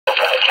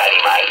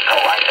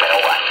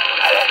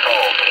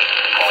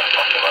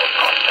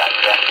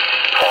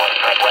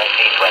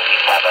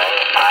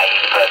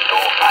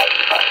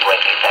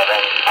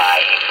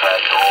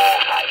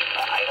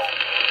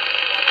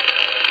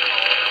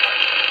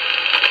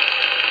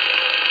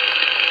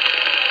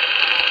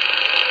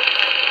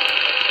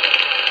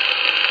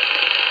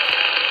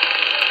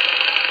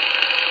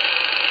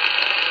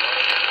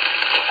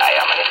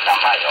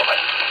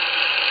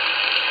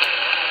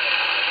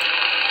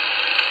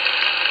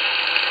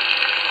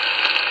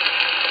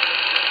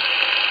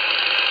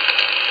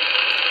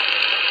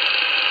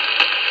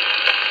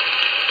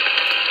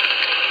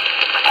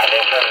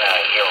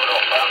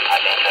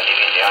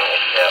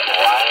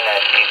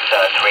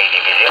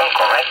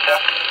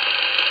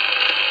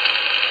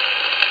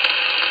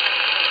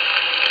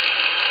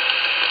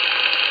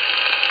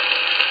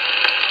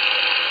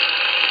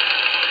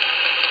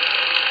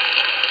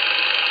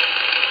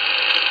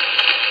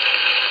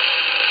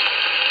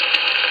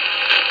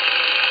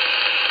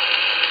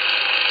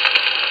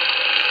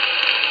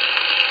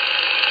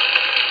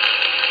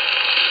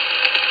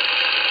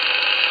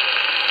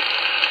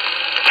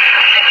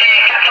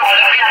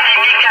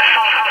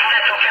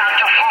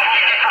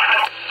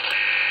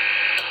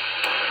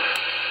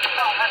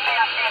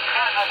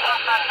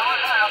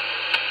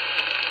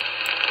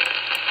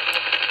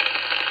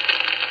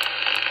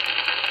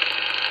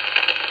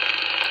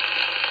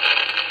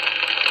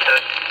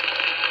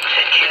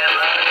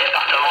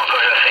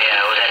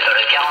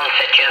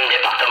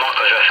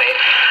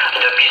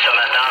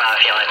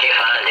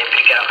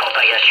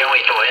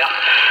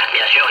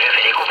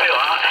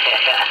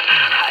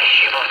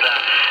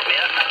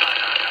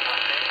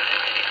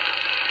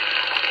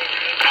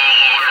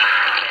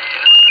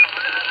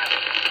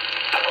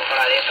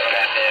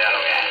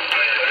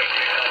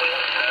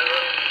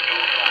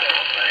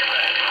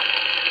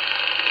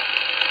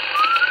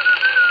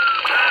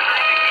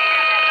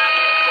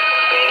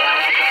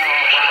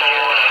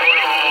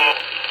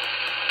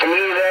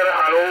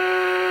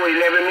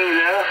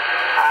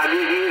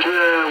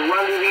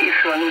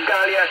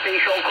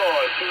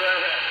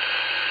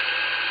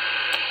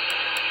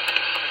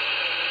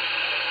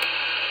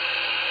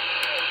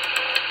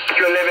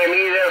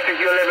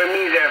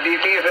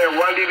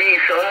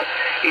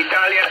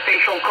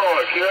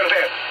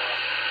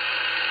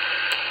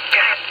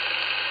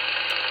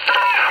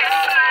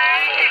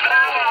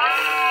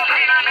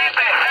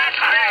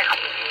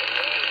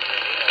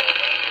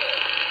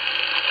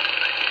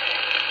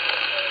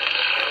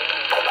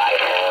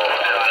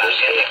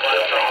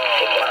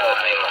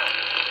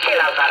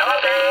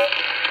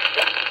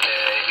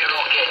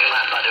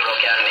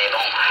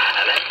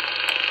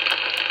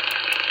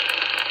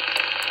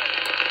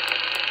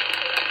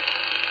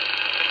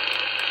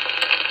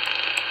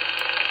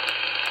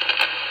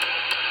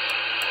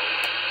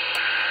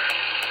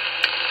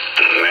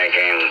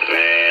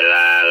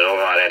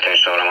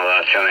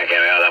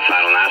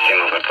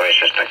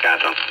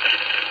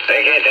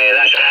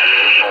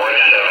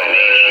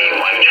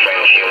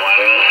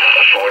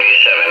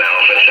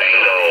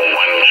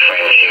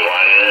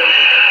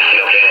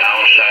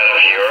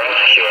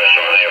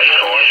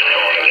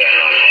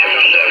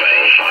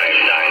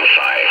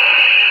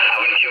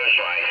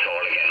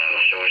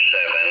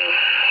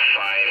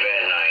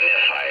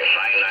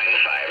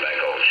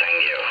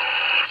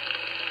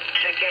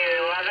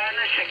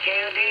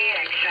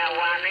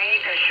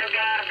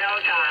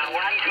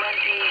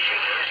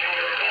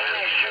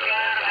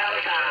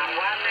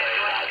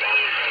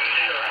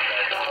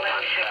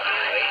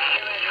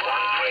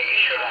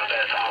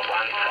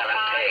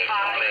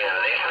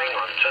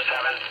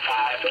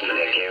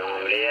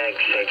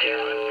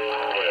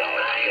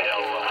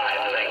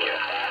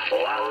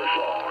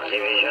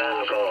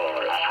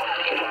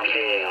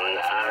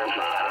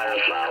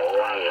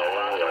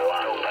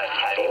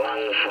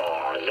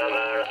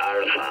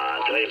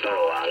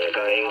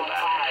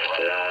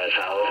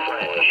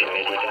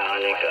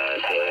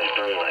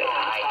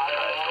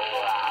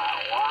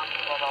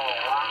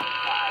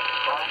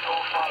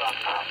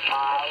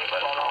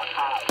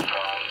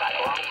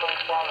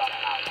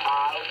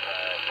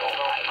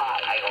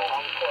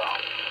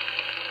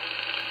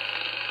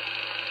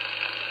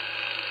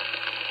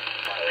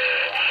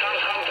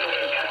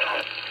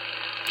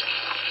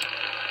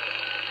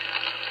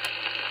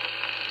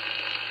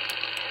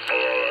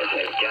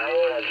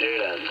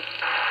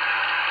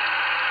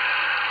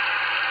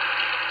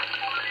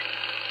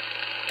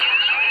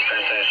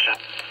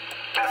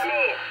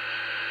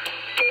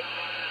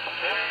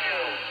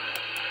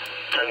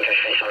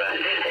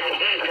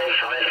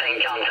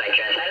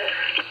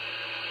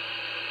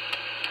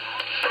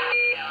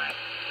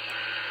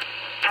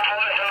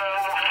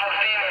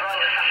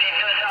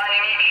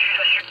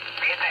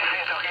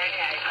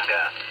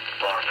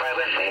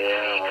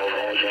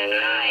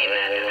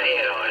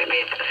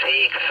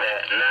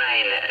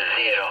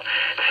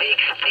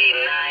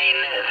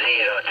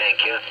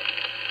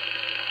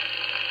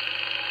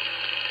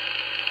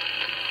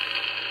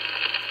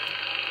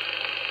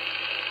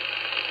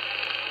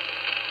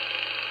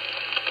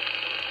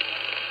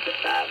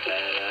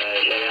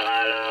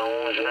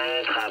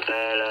metre,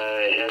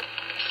 appel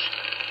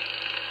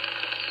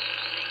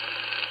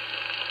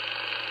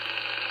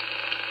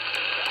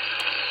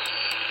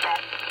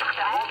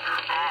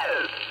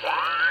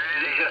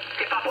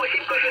c'est pas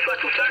possible que je sois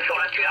tout seul sur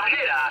la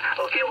QRG là.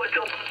 Ok,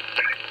 retourne.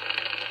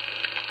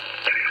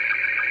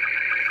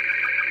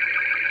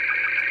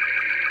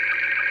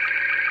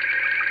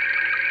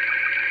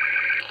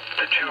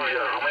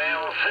 Julia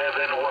Romeo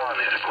 71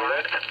 is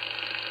correct.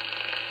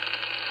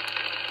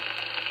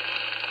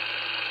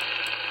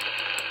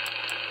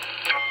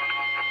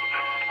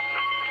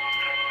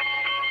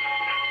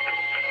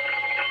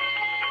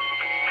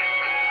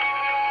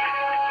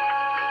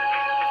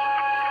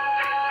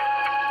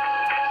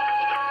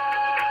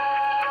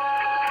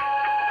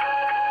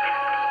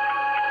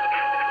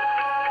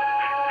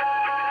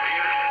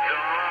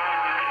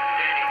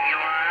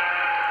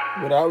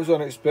 Well, that was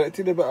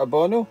unexpected, a bit of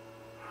Bono.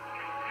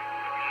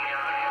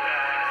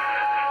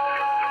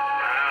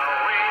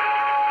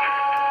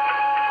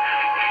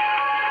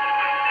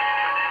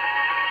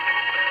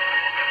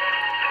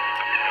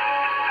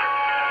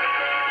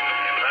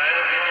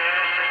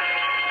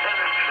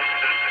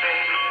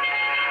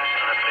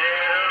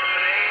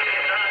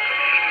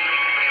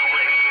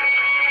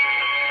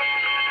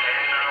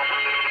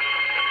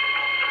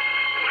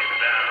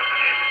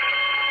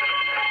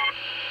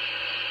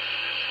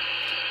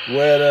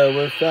 Where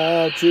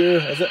without you,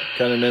 is it?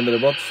 Can't remember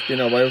the words. It's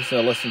been a while since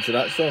I listened to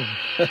that song.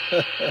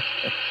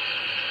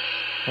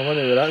 I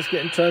wonder where that's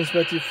getting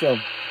transmitted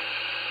from.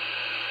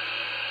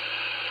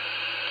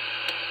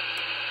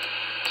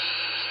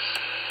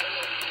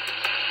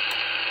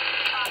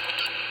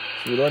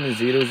 So we're on the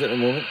zeros at the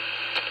moment.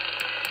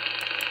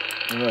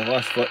 And the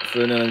last flip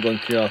through and then I'm going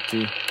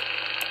QRT.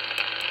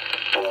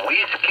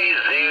 Whiskey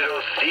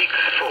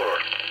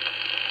 064.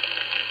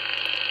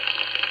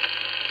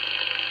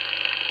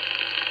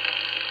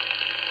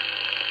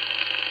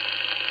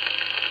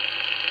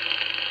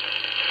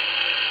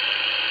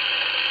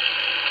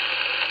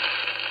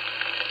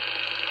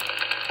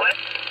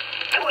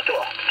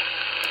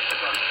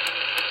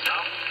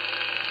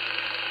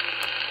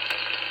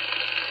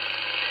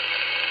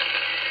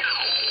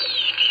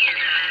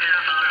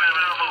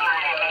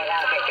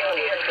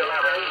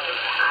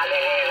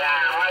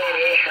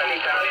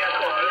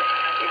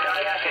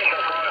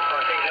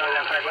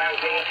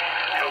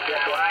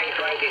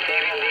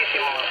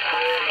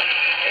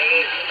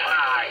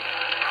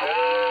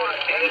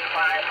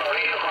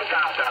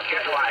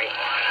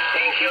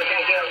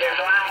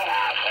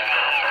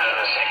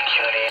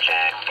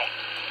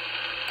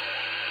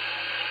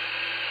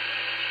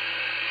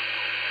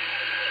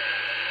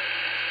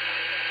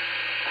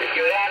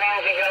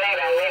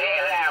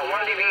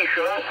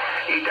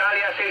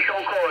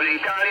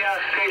 Italia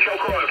station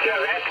call,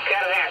 correct.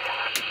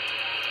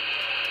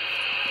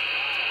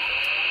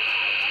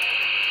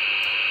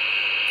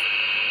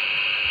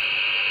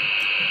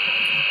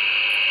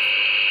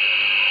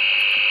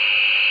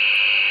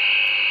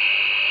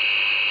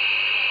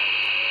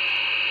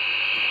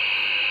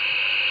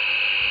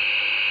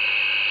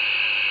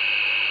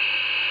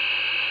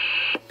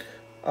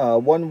 Uh,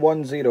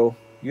 110,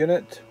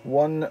 unit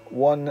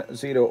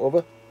 110,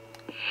 over.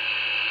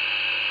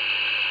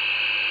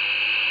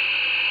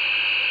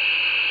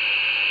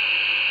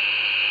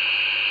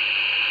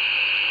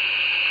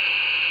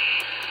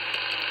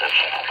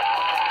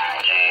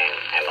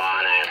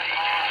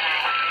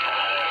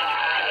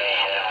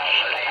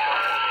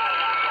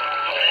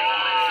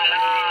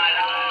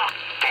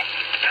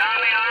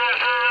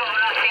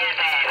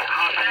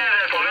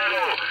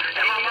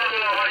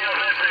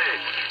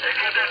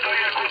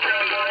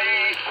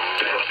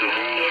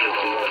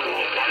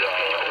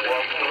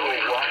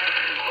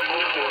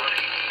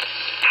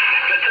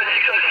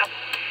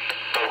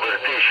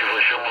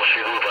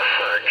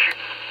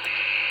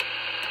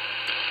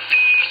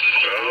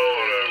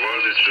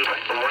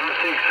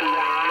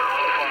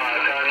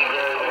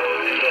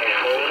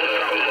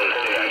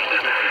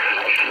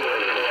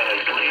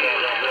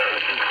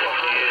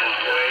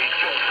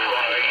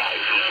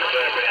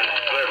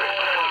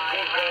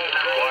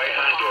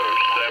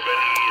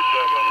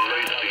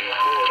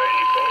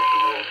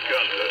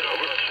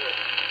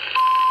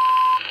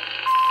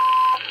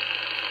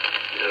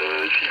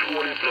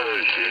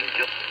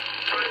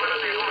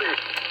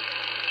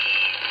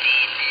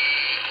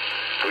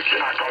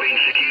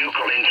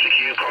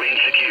 Calling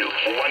CQ.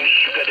 1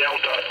 Sugar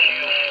Delta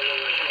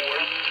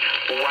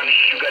 264. 1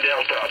 Sugar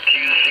Delta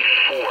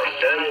 264.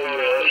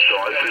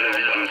 Sorry for the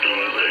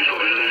visiting.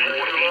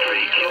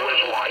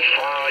 QSY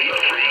 530.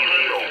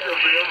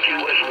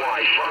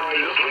 QSY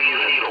 530.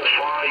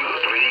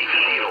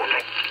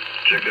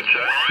 Check it,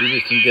 sir. See if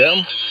you can get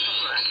them.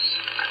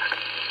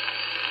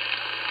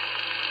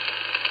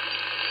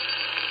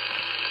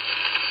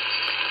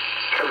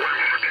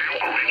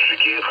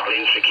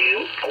 Calling CQ.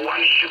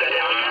 1 Sugar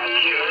Delta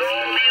 2.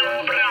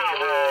 Romeo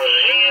Bravo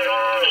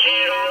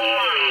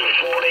 001.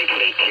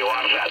 48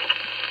 QRZ.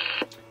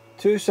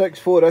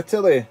 264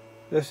 Italy.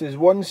 This is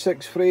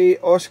 163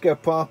 Oscar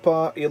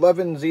Papa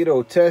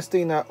 110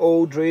 testing that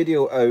old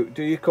radio out.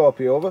 Do you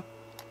copy, over?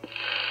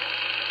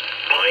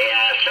 I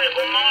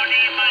good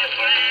morning, my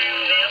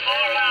friend,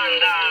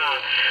 Hollanda.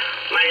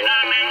 Mijn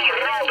naam is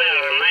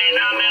Robert,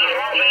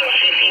 Robert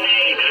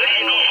Cicinate,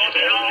 Reno,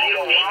 Italy,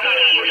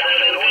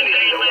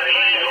 my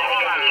friend,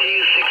 Holland.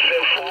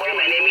 604,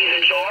 my name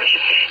is George,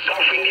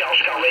 Golf India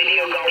Oscar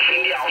Radio, Golf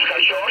India Oscar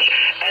George,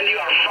 and you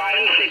are 5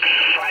 and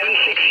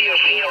 6 years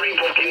senior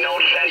reporting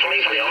North Central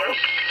Italy, over.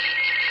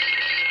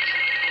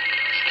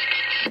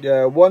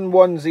 Yeah,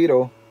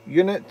 110,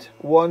 unit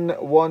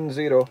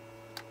 110.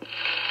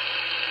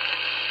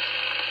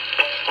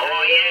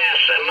 Oh yes,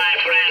 my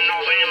friend,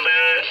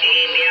 November,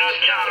 India,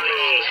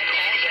 Charlie.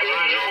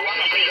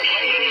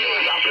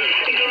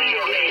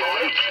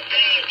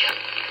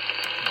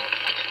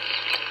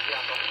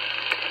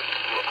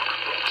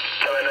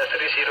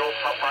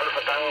 Papa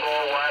Alpha Tango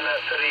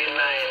 139,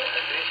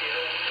 30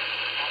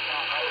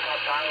 Alpha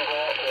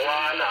Tango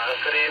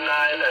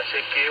 139,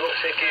 CQ.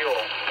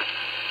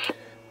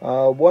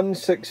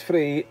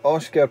 163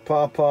 Oscar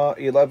Papa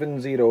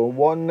 110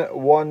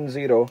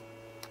 110.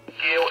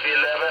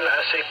 Q11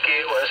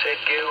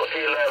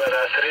 CQ11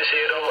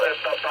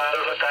 30 Papa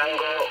Alpha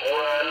Tango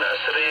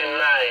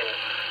 139,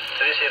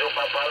 30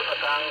 Papa Alpha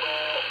Tango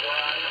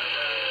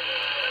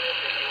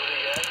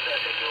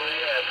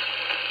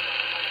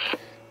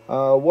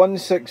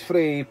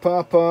 163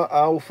 Papa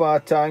Alpha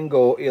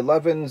Tango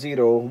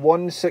 110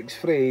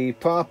 163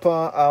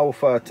 Papa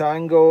Alpha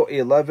Tango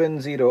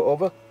 110,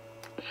 over.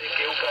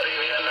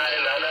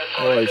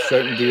 Oh, he's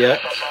shouting DX.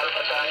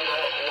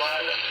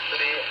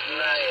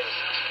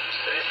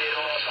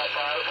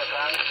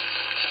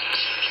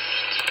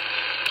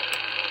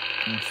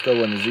 I'm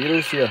still in the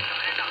zeros here.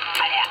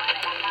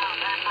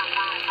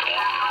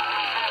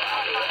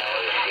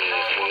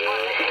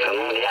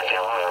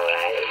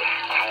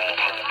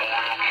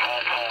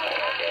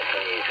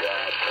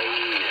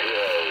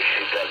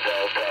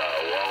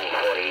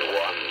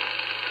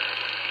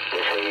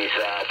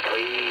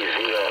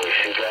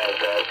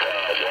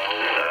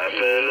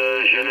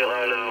 Appel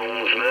général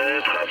 11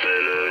 mètres,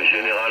 appel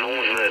général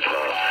 11 mètres.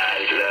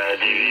 La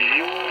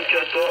division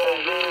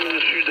 14 dans le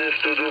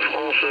sud-est de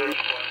France.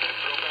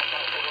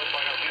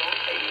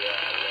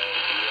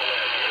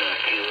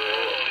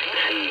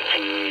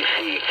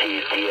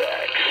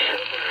 CTDX.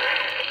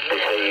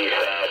 This is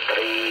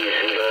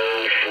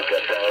 30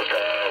 Sugar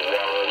Delta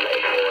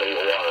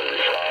 141,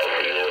 South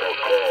Euro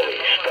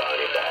calling,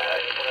 standing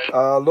by.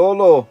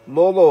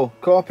 Lolo,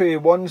 copy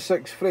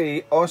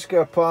 163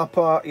 Oscar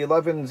Papa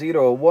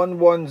 110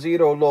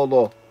 110,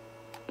 Lolo.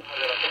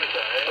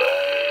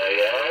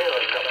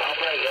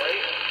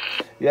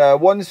 Yeah,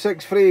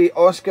 163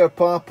 Oscar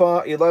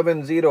Papa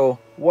 110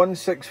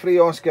 163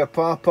 Oscar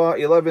Papa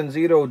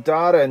 110.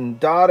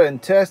 Darren,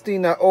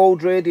 testing at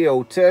old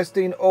radio,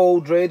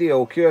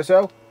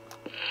 QSL.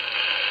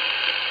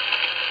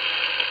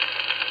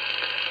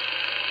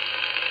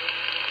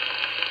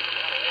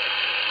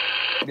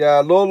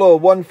 Yeah, Lolo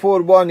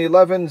 141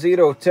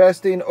 110,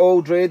 testing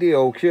old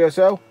radio,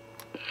 QSL.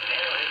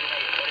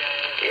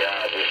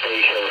 Yeah, the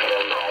station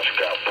from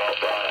Oscar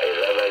Papa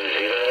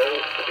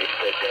 110,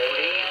 Mr.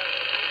 Dandy.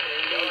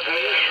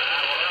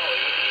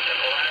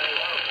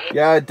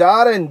 Yeah,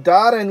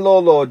 Darren,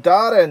 Lolo,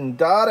 Darren,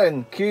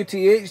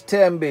 QTH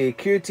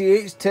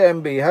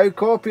Tembe, how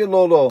copy,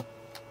 Lolo?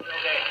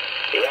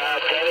 Yeah,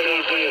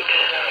 Tembe Beach.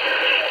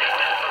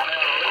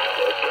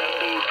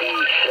 Tembe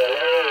Beach,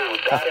 hello,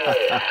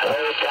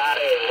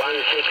 Darren,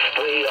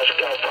 163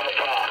 Oscar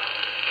Papa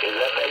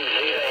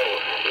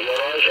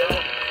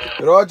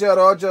 110,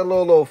 Roger,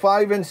 Lolo,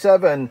 5 and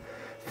 7,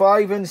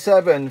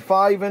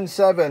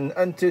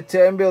 into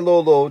Tembe,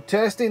 Lolo,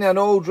 testing an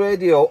old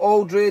radio,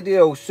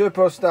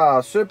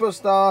 Superstar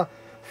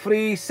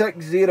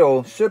 360,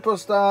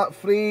 Superstar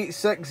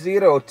 360,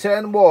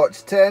 10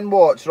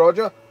 watts,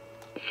 Roger.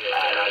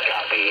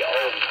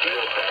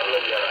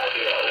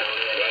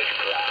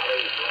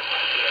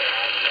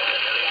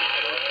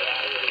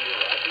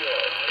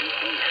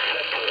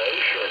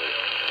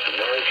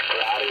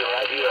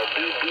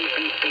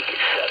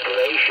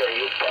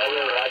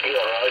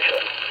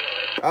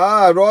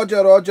 Ah,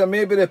 Roger,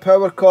 maybe the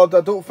power cord,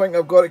 I don't think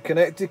I've got it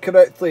connected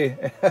correctly.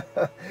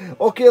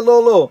 Okay,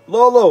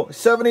 Lolo,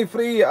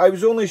 73, I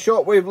was only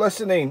shortwave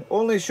listening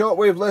on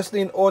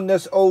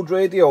this old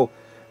radio.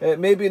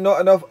 Maybe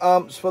not enough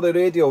amps for the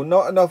radio,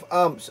 not enough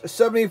amps.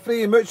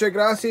 73, muchas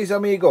gracias,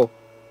 amigo.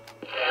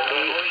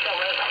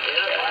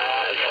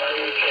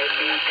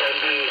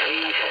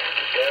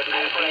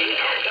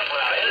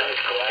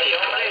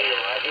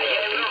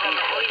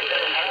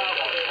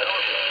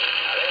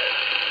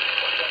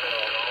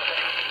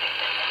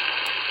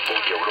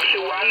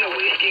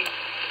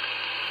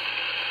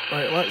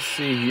 Right, let's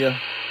see here.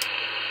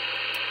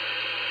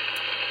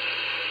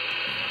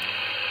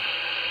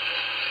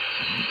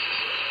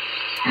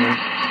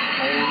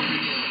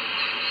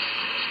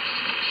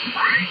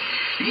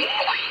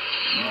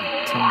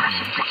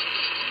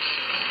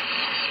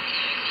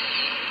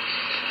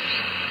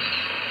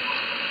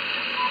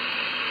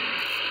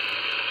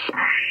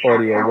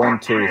 Audio 1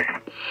 2.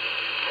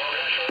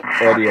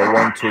 Audio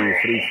 1 2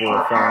 3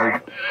 4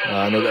 5.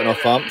 Not got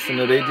enough amps in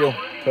the radio.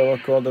 power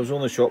cord. I was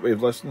only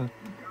shortwave listening.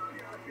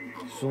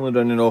 It's only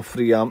running off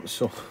 3 amps,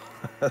 so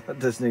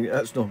that's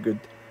not good.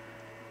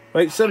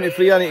 Right,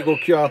 73, I need to go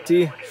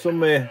QRT.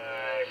 Some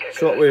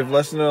shortwave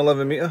listening on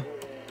 11 metre.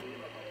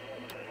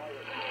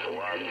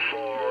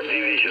 1-4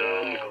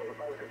 division.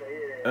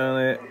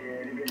 And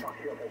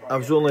I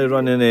was only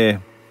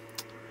running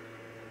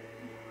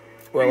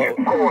well,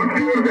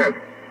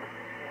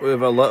 we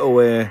have a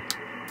little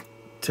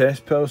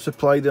test power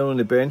supply down on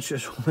the bench.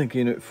 It's only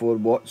going out 4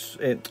 watts,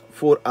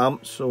 4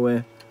 amps,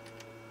 so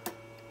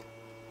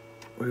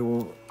we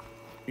will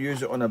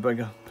use it on a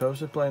bigger power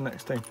supply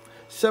next time.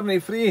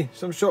 73,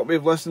 some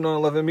shortwave listening on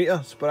 11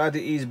 metre.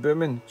 Sporadic E's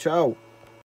booming. Ciao.